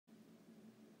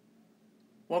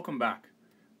Welcome back.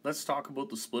 Let's talk about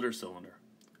the splitter cylinder.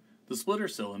 The splitter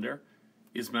cylinder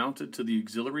is mounted to the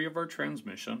auxiliary of our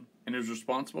transmission and is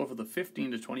responsible for the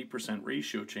 15 to 20%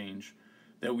 ratio change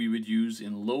that we would use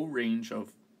in low range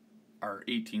of our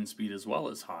 18-speed as well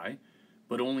as high,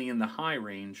 but only in the high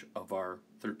range of our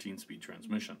 13-speed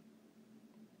transmission.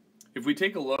 If we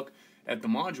take a look at the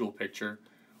module picture,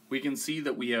 we can see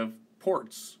that we have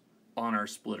ports on our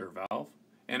splitter valve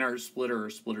and our splitter or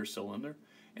splitter cylinder,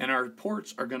 and our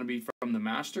ports are going to be from the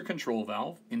master control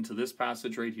valve into this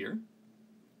passage right here,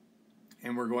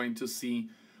 and we're going to see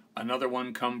another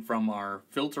one come from our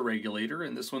filter regulator,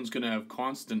 and this one's going to have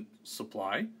constant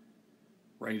supply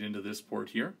right into this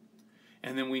port here.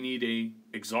 And then we need a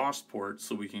exhaust port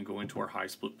so we can go into our high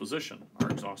split position. Our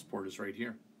exhaust port is right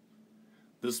here.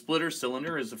 The splitter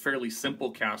cylinder is a fairly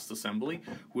simple cast assembly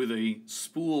with a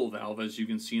spool valve, as you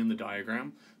can see in the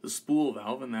diagram. The spool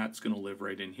valve, and that's going to live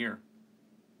right in here.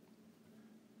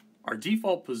 Our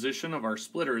default position of our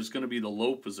splitter is going to be the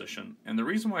low position, and the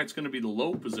reason why it's going to be the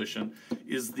low position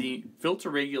is the filter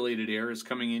regulated air is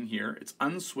coming in here. It's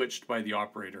unswitched by the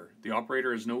operator. The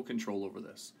operator has no control over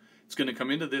this. It's going to come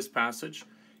into this passage,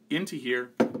 into here,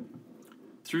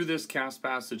 through this cast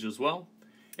passage as well,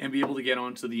 and be able to get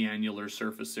onto the annular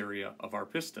surface area of our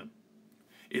piston.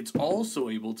 It's also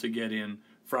able to get in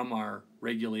from our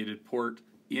regulated port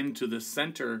into the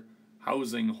center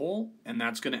housing hole, and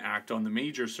that's going to act on the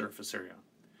major surface area.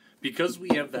 Because we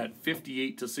have that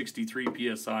 58 to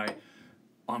 63 psi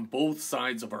on both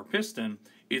sides of our piston,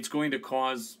 it's going to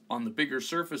cause on the bigger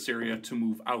surface area to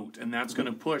move out, and that's going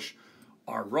to push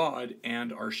our rod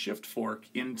and our shift fork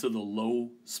into the low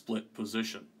split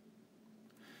position.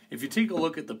 If you take a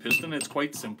look at the piston, it's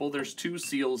quite simple. There's two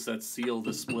seals that seal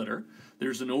the splitter.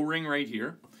 There's an O-ring right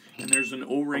here, and there's an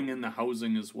O-ring in the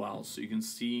housing as well. So you can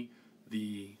see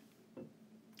the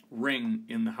ring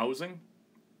in the housing,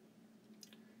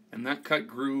 and that cut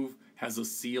groove has a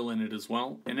seal in it as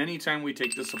well. And anytime we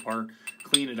take this apart,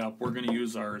 clean it up, we're going to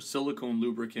use our silicone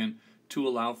lubricant to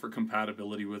allow for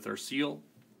compatibility with our seal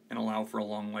and allow for a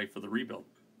long life of the rebuild.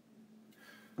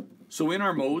 So in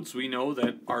our modes, we know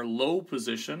that our low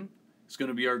position is going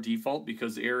to be our default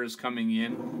because air is coming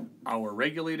in our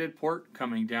regulated port,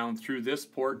 coming down through this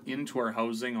port into our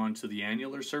housing onto the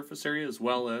annular surface area, as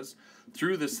well as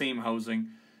through the same housing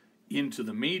into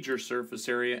the major surface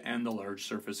area, and the large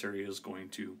surface area is going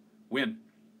to win.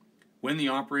 When the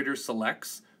operator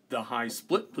selects the high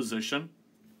split position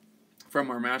from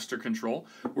our master control,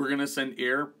 we're going to send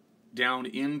air down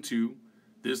into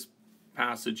this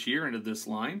passage here, into this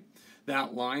line.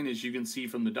 That line, as you can see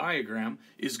from the diagram,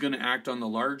 is going to act on the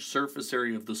large surface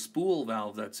area of the spool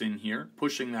valve that's in here,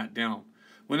 pushing that down.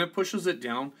 When it pushes it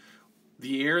down,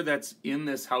 the air that's in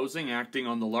this housing acting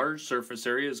on the large surface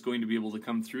area is going to be able to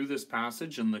come through this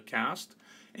passage in the cast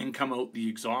and come out the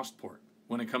exhaust port.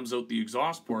 When it comes out the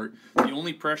exhaust port, the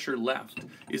only pressure left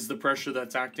is the pressure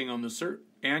that's acting on the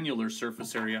annular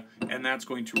surface area, and that's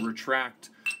going to retract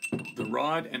the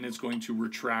rod, and it's going to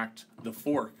retract the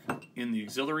fork in the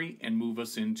auxiliary and move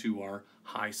us into our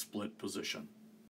high split position.